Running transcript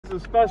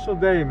It's a special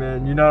day,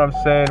 man. You know what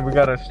I'm saying? We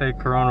gotta stay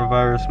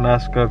coronavirus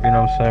mask up, you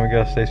know what I'm saying? We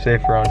gotta stay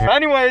safe around here.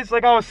 Anyways,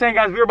 like I was saying,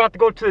 guys, we were about to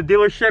go to the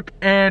dealership,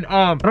 and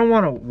I don't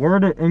want to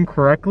word it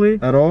incorrectly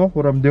at all,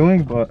 what I'm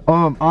doing, but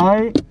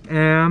I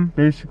am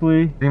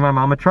basically getting my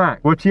mom a Trax,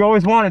 which she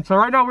always wanted. So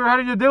right now we're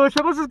heading to the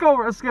dealership.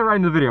 Let's get right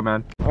into the video,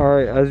 man. All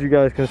right, as you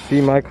guys can see,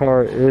 my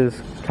car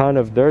is kind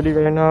of dirty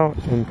right now,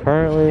 and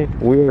currently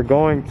we are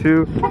going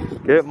to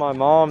get my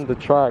mom the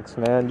Trax,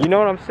 man. You know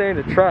what I'm saying?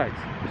 The Trax.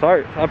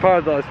 Sorry, I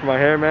apologize for my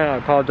hair, man. I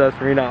apologize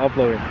for me not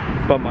uploading.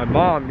 But my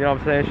mom, you know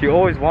what I'm saying? She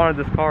always wanted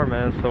this car,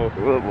 man. So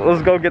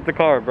let's go get the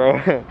car, bro.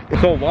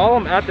 So while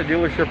I'm at the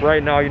dealership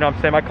right now, you know what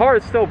I'm saying? My car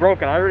is still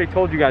broken. I already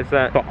told you guys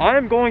that. So I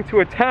am going to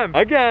attempt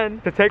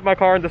again to take my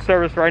car into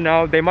service right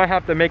now. They might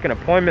have to make an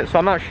appointment, so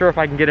I'm not sure if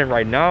I can get in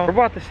right now. We're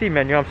about to see,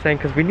 man. You know what I'm saying?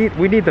 Because we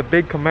need the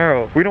big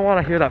Camaro. We don't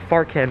want to hear that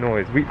fart can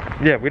noise. We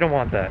don't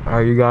want that. All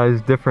right, you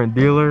guys, different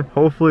dealer.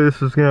 Hopefully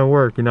this is gonna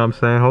work. You know what I'm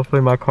saying?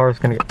 Hopefully my car is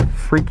gonna get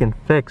freaking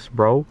fixed,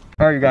 bro.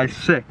 All right, you guys,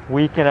 sick.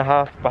 Week and a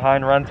half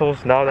behind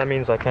rentals. Now that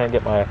means I can't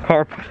get my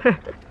car.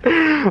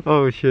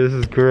 Oh shit, this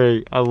is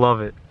great. I love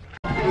it.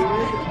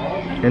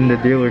 In the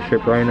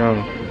dealership right now.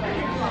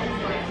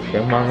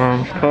 Get my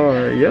mom's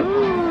car. Yeah.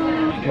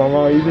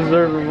 Mama, you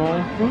deserve it,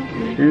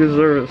 mom. You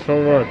deserve it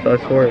so much, I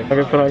swear. I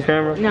can put on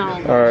camera? No.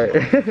 Alright.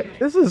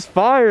 This is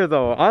fire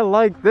though. I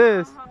like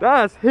this.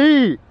 That's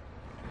heat.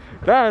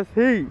 That's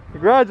heat.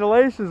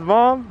 Congratulations,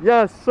 mom.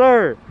 Yes,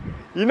 sir.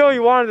 You know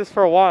you wanted this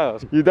for a while.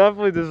 You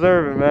definitely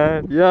deserve it,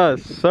 man.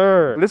 Yes,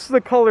 sir. This is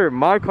the color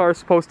my car is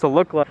supposed to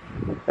look like.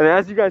 And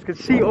as you guys can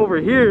see over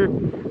here,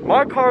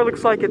 my car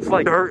looks like it's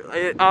like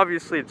dirt.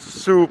 Obviously, it's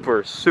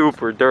super,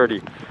 super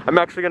dirty. I'm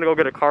actually gonna go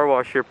get a car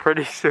wash here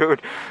pretty soon.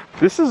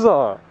 This is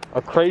a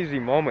crazy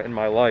moment in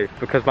my life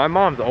because my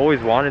mom's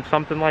always wanted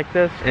something like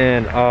this,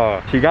 and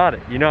she got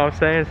it. You know what I'm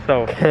saying?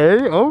 So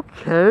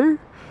okay.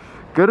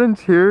 Good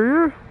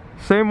interior.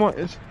 Same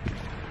one.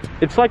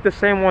 It's like the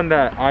same one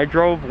that I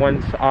drove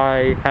once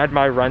I had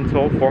my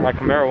rental for my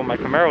Camaro when my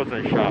Camaro was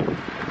in the shop.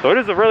 So it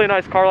is a really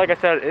nice car. Like I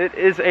said, it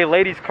is a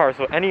ladies car.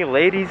 So any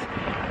ladies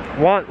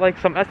want like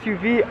some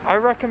SUV, I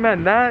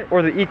recommend that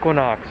or the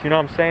Equinox. You know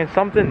what I'm saying?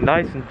 Something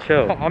nice and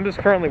chill. I'm just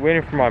currently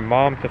waiting for my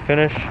mom to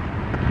finish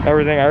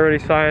everything. I already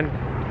signed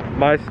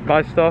my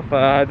stuff.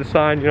 I had to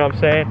sign, you know what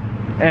I'm saying?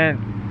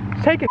 And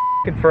it's taking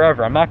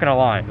forever. I'm not gonna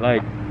lie.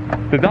 Like,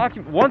 the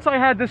document, once I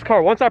had this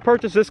car, once I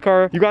purchased this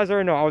car, you guys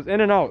already know, I was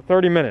in and out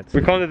 30 minutes.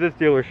 We come to this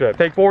dealership,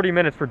 take 40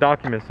 minutes for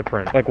documents to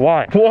print. Like,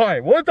 why? Why?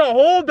 What's the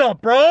hold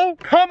up, bro?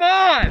 Come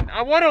on!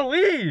 I want to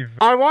leave.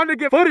 I want to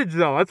get footage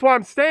though. That's why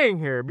I'm staying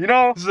here. You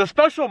know, this is a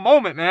special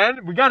moment,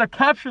 man. We gotta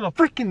capture the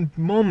freaking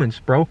moments,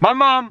 bro. My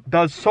mom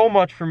does so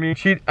much for me.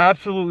 She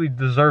absolutely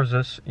deserves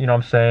this, you know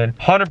what I'm saying?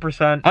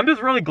 100%. I'm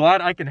just really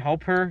glad I can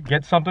help her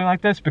get something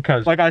like this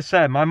because, like I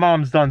said, my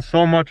mom's done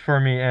so much for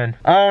me, and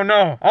I don't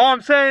know. All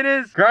I'm saying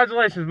is,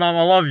 congratulations, mom.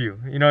 I love you.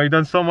 You know, you've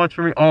done so much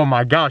for me. Oh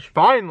my gosh,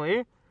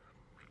 finally.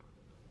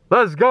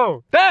 Let's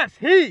go. That's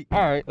heat. All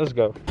right, let's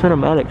go.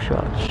 Cinematic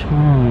shots.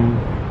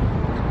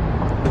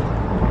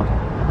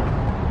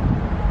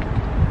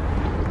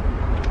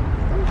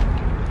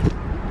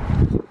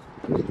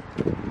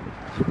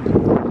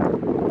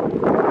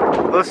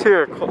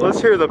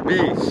 Let's hear the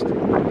beast.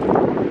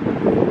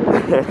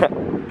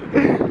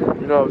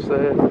 You know what I'm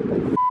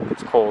saying?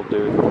 It's cold,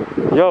 dude.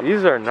 Yo,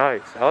 these are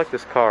nice. I like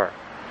this car.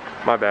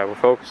 My bad, we're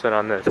focusing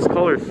on this. This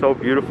color is so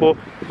beautiful.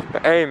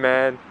 Hey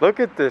man, look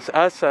at this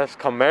SS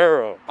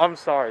Camaro. I'm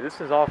sorry, this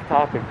is off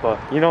topic, but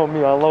you know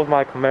me, I love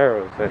my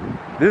Camaros. And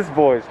this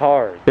boy's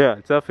hard. Yeah,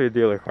 it's definitely a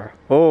dealer car.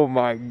 Oh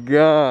my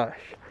gosh,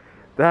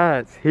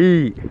 that's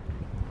heat.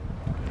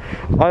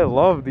 I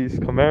love these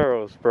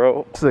Camaros,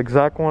 bro. It's the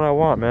exact one I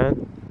want,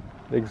 man.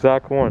 The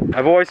exact one.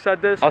 I've always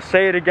said this, I'll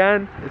say it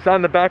again. It's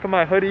on the back of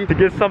my hoodie. To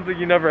get something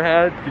you never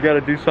had, you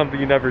gotta do something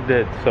you never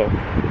did. So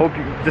hope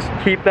you just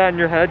keep that in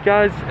your head,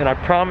 guys, and I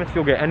promise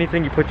you'll get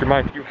anything you put your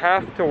mind to. You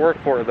have to work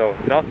for it though.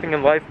 Nothing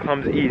in life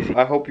comes easy.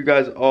 I hope you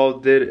guys all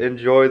did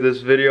enjoy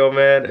this video,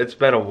 man. It's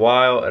been a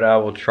while and I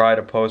will try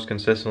to post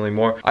consistently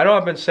more. I know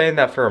I've been saying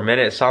that for a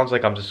minute. It sounds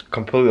like I'm just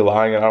completely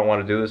lying and I don't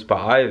want to do this, but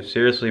I have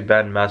seriously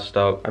been messed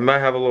up. I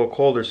might have a little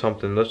cold or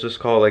something. Let's just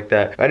call it like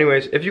that.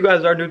 Anyways, if you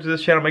guys are new to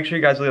this channel, make sure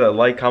you guys leave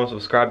a like, comment,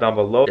 subscribe down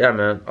below. Yeah,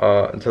 man.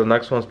 Until the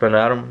next one, it's been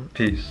Adam.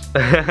 Peace.